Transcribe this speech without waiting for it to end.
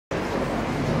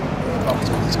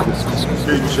It's cool.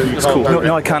 It's cool.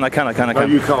 No, I can. No, you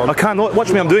can't. I can.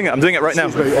 Watch me. I'm doing it. I'm doing it right now.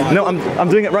 No, I'm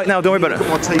doing it right now. Don't worry about it. On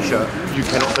my T-shirt, you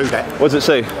cannot do that. What does it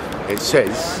say? It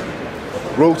says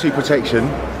royalty protection.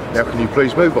 Now, can you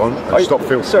please move on and stop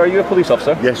filming? Sir, are you a police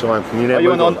officer? Yes, I am. Can you now Are you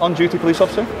move an on-duty police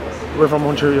officer? Whether I'm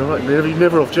on duty or not, you're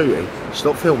never off duty.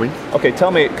 Stop filming. Okay,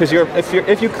 tell me, because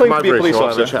if you claim to be a police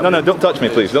officer, no, don't touch me,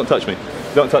 please. Don't touch me.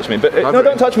 Don't touch me. But no,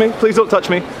 don't touch me. Please don't touch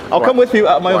me. I'll come with you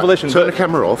out of my own volition. Turn the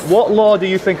camera off. What law do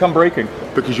you think I'm breaking?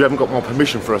 Because you haven't got my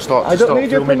permission for a start. I don't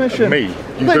need your permission. Me,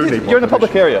 you do need. You're in a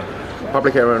public area.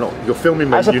 Public area or not? You're filming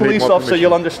me. As a police officer,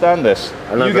 you'll understand this.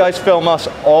 You guys film us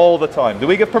all the time. Do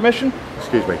we give permission?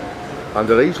 Excuse me.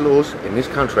 Under these laws in this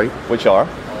country, which are,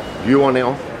 you are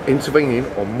now intervening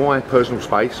on my personal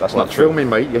space. That's not true. Filming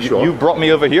me, yes you are. You brought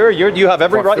me over here. You have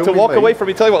every right to walk away from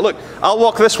me. Tell you what, look, I'll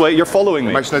walk this way. You're following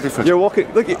me. It makes no difference. You're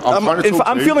walking. Look,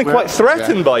 I'm feeling quite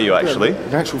threatened by you, actually.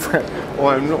 In actual fact,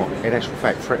 I am not. In actual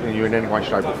fact, threatening you in any way,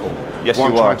 shape, or form. Yes,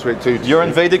 you are. You're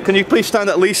invaded. Can you please stand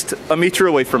at least a metre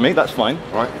away from me? That's fine.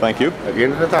 Right. Thank you. At the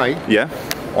end of the day, yeah,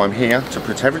 I'm here to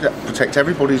protect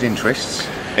everybody's interests.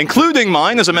 Including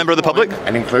mine as a member of the public?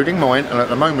 And including mine, and at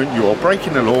the moment you are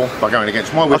breaking the law by going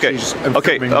against my wishes and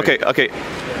filming me. Okay.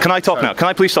 Can I talk now? Can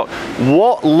I please talk?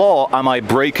 What law am I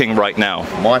breaking right now?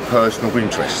 My personal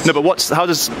interests. No, but what's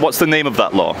the name of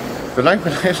that law? The name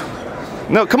of it?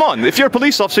 No, come on. If you're a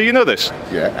police officer, you know this.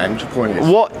 Yeah, and your point is...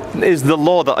 What is the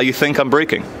law that you think I'm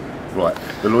breaking? Right,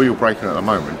 the law you're breaking at the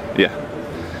moment. Yeah.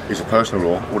 It's a personal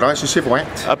law. Although it's a civil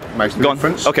act, makes no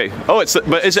difference. Okay. Oh,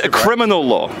 but is it a criminal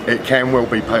law? It can well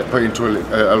be put into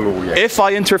a law, yeah. If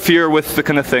I interfere with the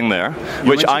kind of thing there,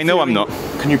 which I know I'm not.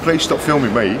 Can you please stop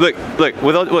filming me? Look,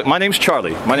 my name's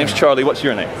Charlie. My name's Charlie. What's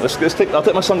your name? I'll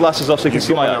take my sunglasses off so you can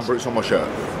see my eyes. Number, it's on my shirt.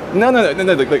 No, no, you've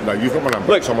got my number.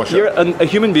 Look, it's on my shirt. You're a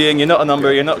human being. You're not a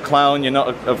number. You're not a clown. You're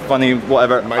not a funny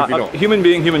whatever. Maybe not. Human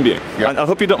being. Yeah. And I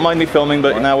hope you don't mind me filming,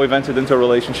 but now we've entered into a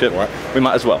relationship. Right. We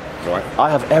might as well. Right. I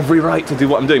have every right to do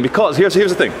what I'm doing because here's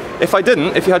the thing. If I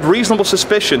didn't, if you had reasonable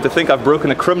suspicion to think I've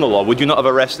broken a criminal law, would you not have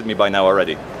arrested me by now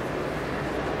already?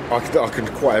 I could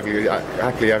quite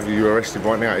happily have you arrested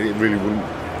right now. It really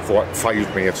wouldn't faze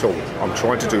me at all. I'm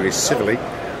trying to do this civilly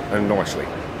and nicely.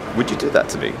 Would you do that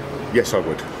to me? Yes, I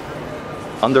would.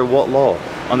 Under what law?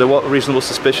 Under what reasonable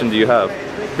suspicion do you have?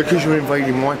 Because you're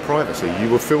invading my privacy. You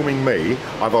were filming me.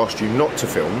 I've asked you not to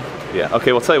film. Yeah,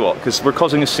 okay, well, tell you what, because we're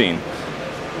causing a scene.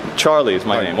 Charlie is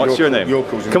my name. What's your name?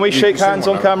 Can we shake hands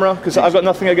on camera? Because I've got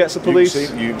nothing against the police.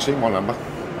 You can see my number.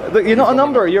 Look, you're not a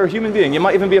number, you're a human being. You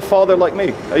might even be a father like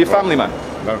me. Are you a family man?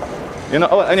 No. You're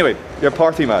not? Oh, anyway, you're a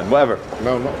party man, whatever.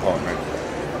 No, I'm not a party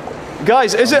man.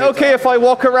 Guys, is it okay if I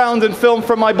walk around and film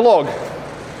from my blog?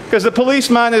 Because the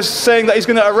policeman is saying that he's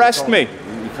going to arrest me.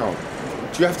 You can't.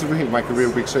 Do you have to really make a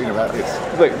real big scene about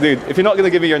this? Look, dude, if you're not going to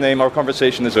give me your name, our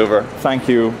conversation is over. Thank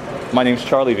you. My name's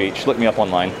Charlie Veitch. Look me up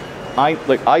online.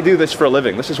 I do this for a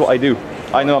living. This is what I do.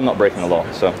 I know I'm not breaking the law,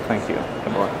 so thank you.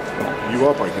 Come on. You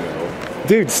are breaking the law.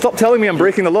 Dude, stop telling me I'm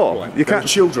breaking the law. Right. You can't.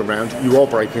 Children around, you are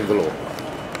breaking the law.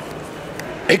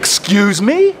 Excuse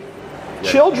me?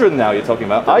 Yeah. Children now you're talking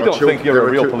about? I don't think you're a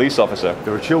real police officer.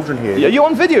 There are children here. Yeah, you're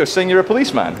on video saying you're a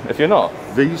policeman, if you're not.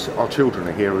 These are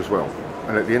children here as well.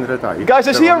 And at the end of the day... Guys,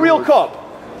 is he a real cop?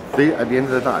 At the end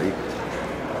of the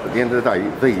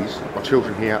day, these are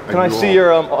children here. Can I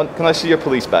see your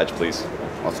police badge, please?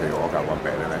 I'll tell you what, I'll go one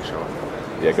better than that, shall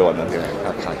I? Yeah, go on then.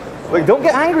 Yeah, okay. Like, don't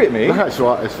get angry at me. No, it's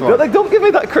all right, it's fine. Like, don't give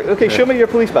me that... Okay, show me your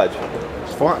police badge.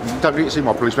 It's fine. You don't need to see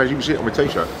my police badge, you can see it on my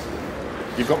t-shirt.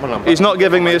 You've got my number. He's not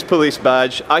giving me his police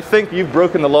badge. I think you've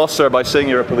broken the law, sir, by saying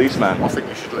you're a policeman. I think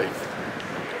you should leave.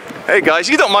 Hey guys,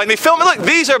 you don't mind me filming? Look,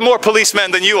 these are more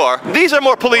policemen than you are. These are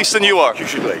more police than you are. You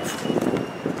should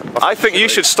leave. I think you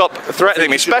should stop threatening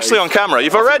me, especially on camera.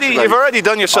 You've already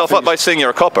done yourself up by saying you're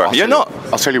a copper. You're not.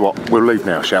 I'll tell you what, we'll leave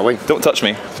now, shall we? Don't touch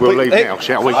me. We'll leave now,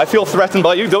 shall we? I feel threatened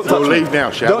by you. Don't touch me. We'll leave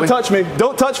now, shall we? Don't touch me.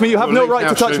 Don't touch me. You have no right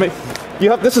to touch me.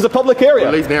 This is a public area.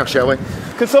 We'll leave now, shall we?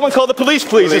 Can someone call the police,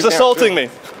 please? He's assaulting me.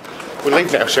 We'll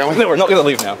leave now, shall we? No, we're not going to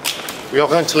leave now. We are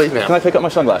going to leave now. Can I pick up my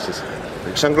sunglasses?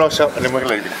 Pick sunglasses up and then we're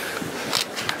leaving.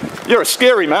 You're a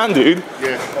scary man, dude.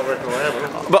 Yeah, I reckon I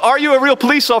am. But are you a real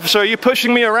police officer? Are you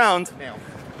pushing me around? Now.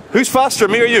 Who's faster,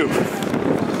 me or you?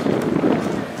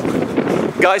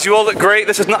 Guys, you all look great.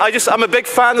 This is not. I'm a big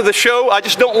fan of the show. I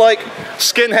just don't like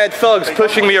skinhead thugs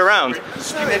pushing me around.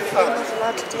 Skinhead thugs?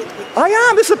 I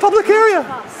am. This is a public area.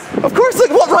 Of course.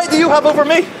 Like, what right do you have over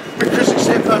me? Because it's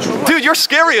their personal right. Dude, you're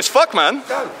scary as fuck, man.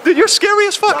 Go. Dude, you're scary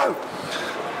as fuck. Go.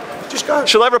 Just go.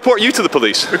 Shall I report you to the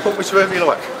police? Report me to whoever you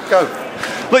like. Go.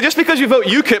 Look, just because you vote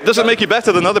UKIP doesn't make you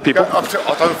better than other people. I don't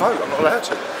vote. I'm not allowed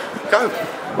to. Go.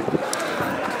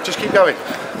 Just keep going.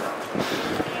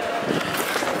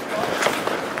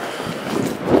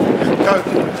 Go.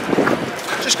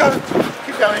 Just go.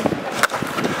 Keep going.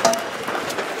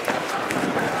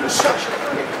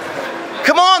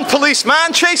 Come on,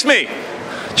 policeman, chase me!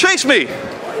 Chase me!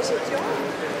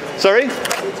 Sorry?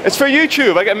 It's for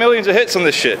YouTube. I get millions of hits on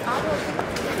this shit.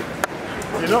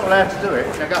 You're not allowed to do it.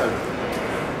 Now go.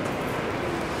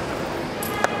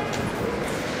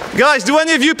 Guys, do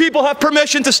any of you people have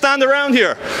permission to stand around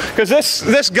here? Because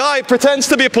this guy pretends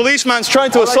to be a policeman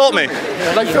trying to assault me.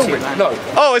 Are they filming? No.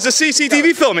 Oh, it's a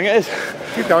CCTV filming. It is.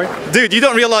 Keep going. Dude, you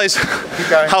don't realise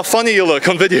how funny you look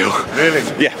on video. Really?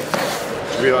 Yeah.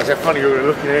 You realise how funny you were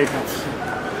looking in handcuffs?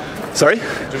 Sorry?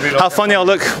 How funny I'll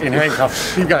look in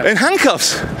handcuffs. Keep going. In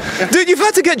handcuffs? Yeah. Dude, you've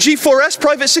had to get G4S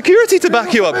private security to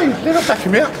back you up. They're not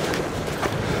backing me up.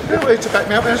 They're not here to back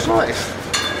me up in the slightest.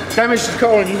 Damage to the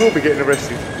car and you will be getting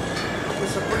arrested.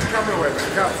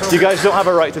 You guys don't have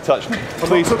a right to touch me.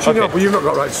 Please. I'm not touching you up, but you've not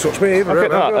got a right to touch me either. Okay,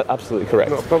 no, absolutely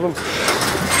correct. Not a problem.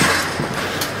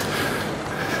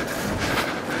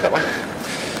 That way.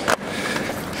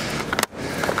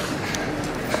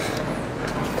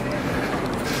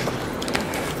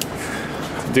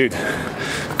 Dude,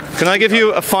 can I give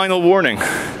you a final warning?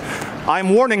 I'm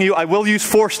warning you, I will use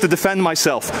force to defend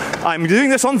myself. I'm doing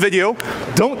this on video.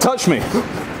 Don't touch me.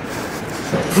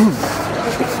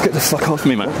 Get the fuck off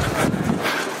me, man.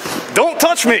 Don't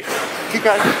touch me! Keep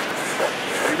going.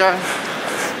 Keep going.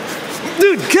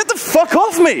 Dude, get the fuck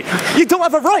off me! You don't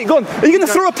have a right. Go on. Are you going to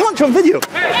throw a punch on video?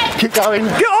 Keep going.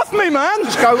 Get off me, man!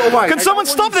 Just go away. Can someone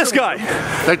stop this guy?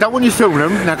 They don't want you filming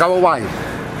them. Now go away.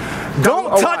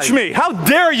 Don't touch me! How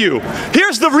dare you!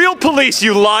 Here's the real police,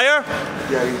 you liar!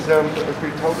 Yeah, he's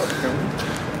been told not to film.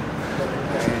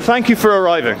 Thank you for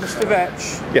arriving. Mr.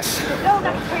 Veitch. Yes.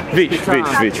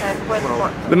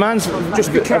 Veitch. The man's just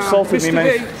assaulted me,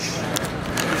 mate.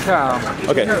 Calm.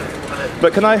 Okay.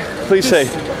 But can I please say,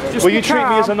 will you treat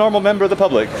me as a normal member of the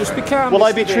public? Just be calm. Will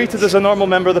I be treated as a normal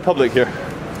member of the public here?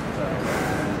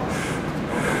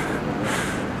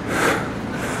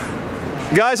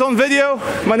 Guys on video,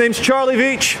 my name's Charlie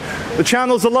Veitch. The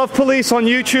channel's The Love Police on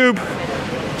YouTube.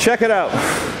 Check it out.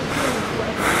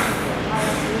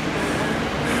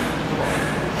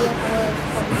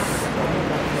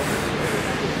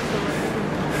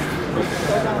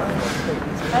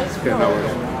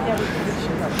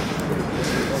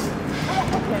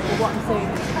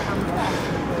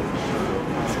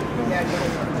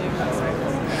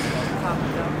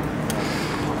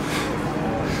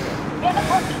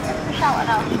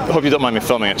 I hope you don't mind me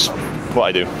filming, it's what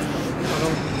I do.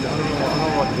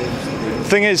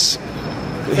 Thing is,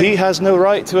 he has no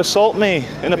right to assault me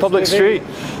in a public street.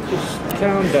 Just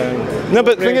calm down. No,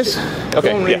 but the thing is,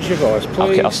 okay, raise your voice, please.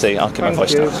 Okay, I'll stay. I'll keep my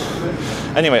voice down.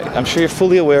 Anyway, I'm sure you're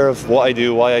fully aware of what I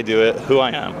do, why I do it, who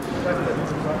I am.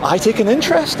 I take an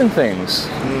interest in things.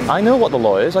 I know what the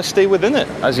law is. I stay within it,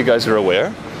 as you guys are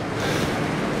aware.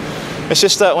 It's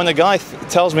just that when a guy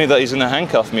tells me that he's going to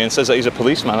handcuff me and says that he's a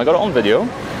policeman, I got it on video.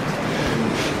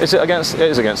 It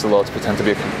is against the law to pretend to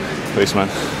be a policeman.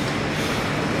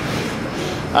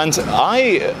 And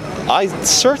I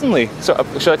certainly. So,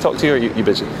 should I talk to you, or are you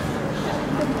busy?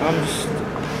 I'm just.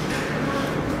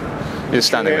 You're just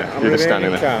standing there. You're just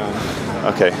standing there.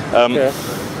 Calm. Okay. Yeah.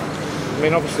 I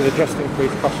mean, obviously they're dressed in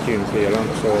police costumes here, aren't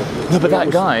they? So no, but that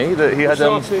guy that he had.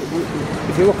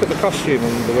 If you look at the costume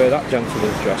and the way that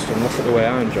gentleman's dressed, and look at the way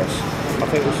I'm dressed, I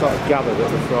think we sort of gather that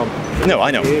we're from. No,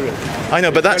 I know. I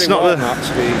know, but that's not the.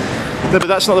 No, but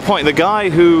that's not the point. The guy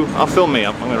who. I'll film me.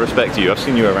 I'm going to respect you. I've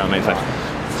seen you around many times.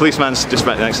 Policeman's just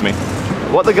right next to me.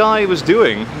 What the guy was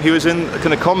doing, he was in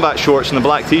kind of combat shorts and a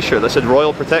black t-shirt that said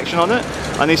Royal Protection on it,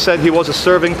 and he said he was a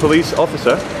serving police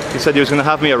officer. He said he was going to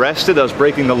have me arrested, I was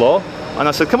breaking the law, and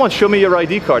I said, come on, show me your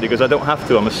ID card. He goes, I don't have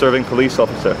to, I'm a serving police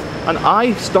officer. And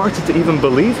I started to even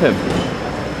believe him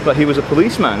that he was a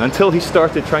policeman until he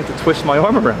started trying to twist my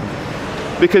arm around.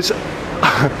 Because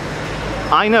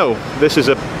I know this is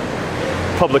a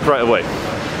public right of way,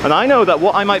 and I know that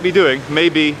what I might be doing may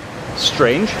be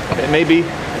strange, it may be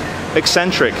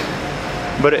eccentric,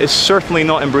 but it is certainly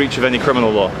not in breach of any criminal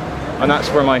law, and that's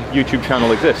where my YouTube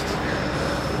channel exists.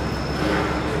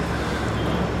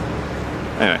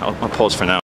 Anyway, I'll pause for now.